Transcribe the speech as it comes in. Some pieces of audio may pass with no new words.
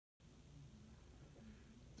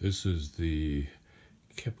This is the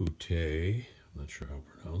KEPUTAY, I'm not sure how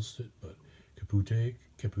I pronounced it, but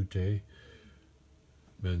KEPUTAY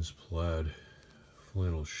men's plaid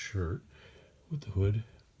flannel shirt with the hood.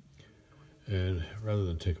 And rather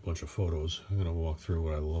than take a bunch of photos, I'm going to walk through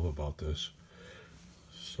what I love about this.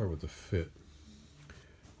 Start with the fit.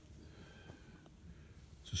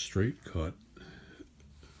 It's a straight cut,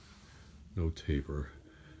 no taper.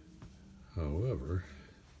 However,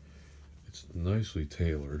 it's nicely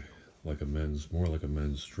tailored, like a more like a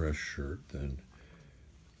men's dress shirt than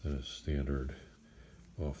a standard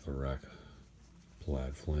off-the-rack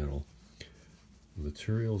plaid flannel. The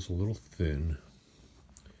material's a little thin,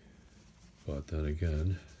 but then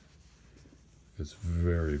again, it's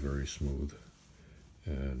very, very smooth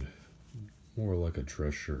and more like a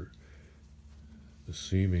dress shirt. The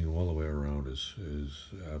seaming all the way around is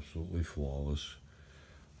absolutely flawless.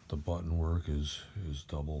 The button work is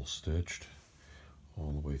double stitched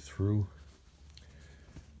all the way through.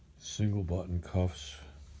 Single button cuffs,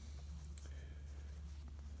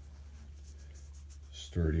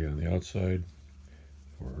 sturdy on the outside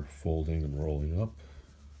for folding and rolling up.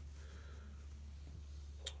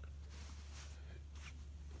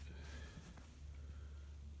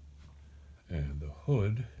 And the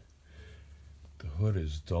hood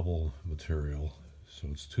is double material, so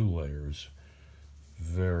it's 2 layers.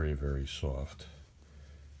 Very, very soft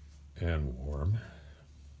and warm.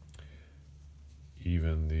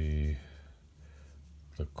 Even the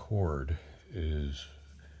cord is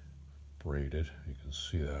braided, you can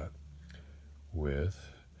see that, with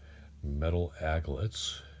metal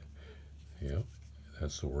aglets. Yep,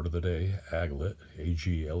 that's the word of the day, aglet,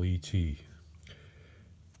 A-G-L-E-T.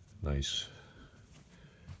 Nice.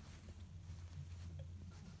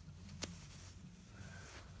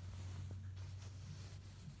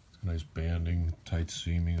 Nice banding, tight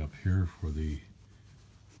seaming up here for the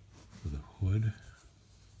hood.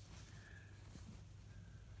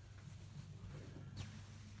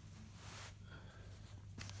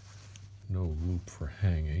 No loop for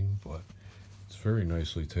hanging, but it's very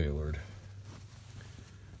nicely tailored.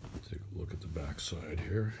 Take a look at the back side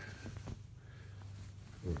here,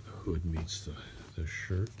 where the hood meets the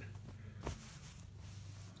shirt.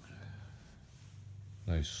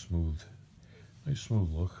 Nice smooth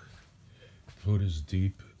look. Hood is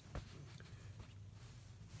deep.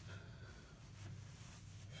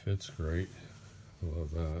 Fits great. I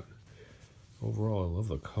love that. Overall, I love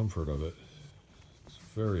the comfort of it. It's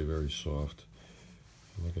very, very soft.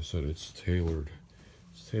 And like I said, it's tailored.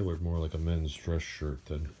 It's tailored more like a men's dress shirt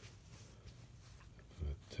than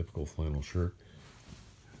a typical flannel shirt.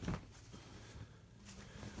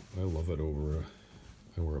 I love it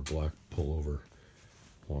I wear a black pullover,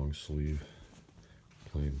 long sleeve,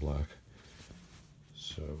 plain black.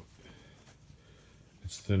 So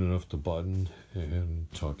it's thin enough to button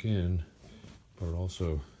and tuck in, but I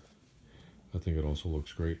think it also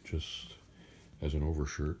looks great just as an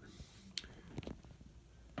overshirt.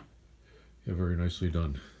 Yeah, very nicely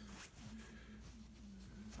done.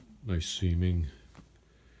 Nice seaming,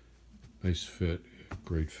 nice fit,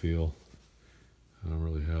 great feel. I'm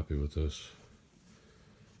really happy with this.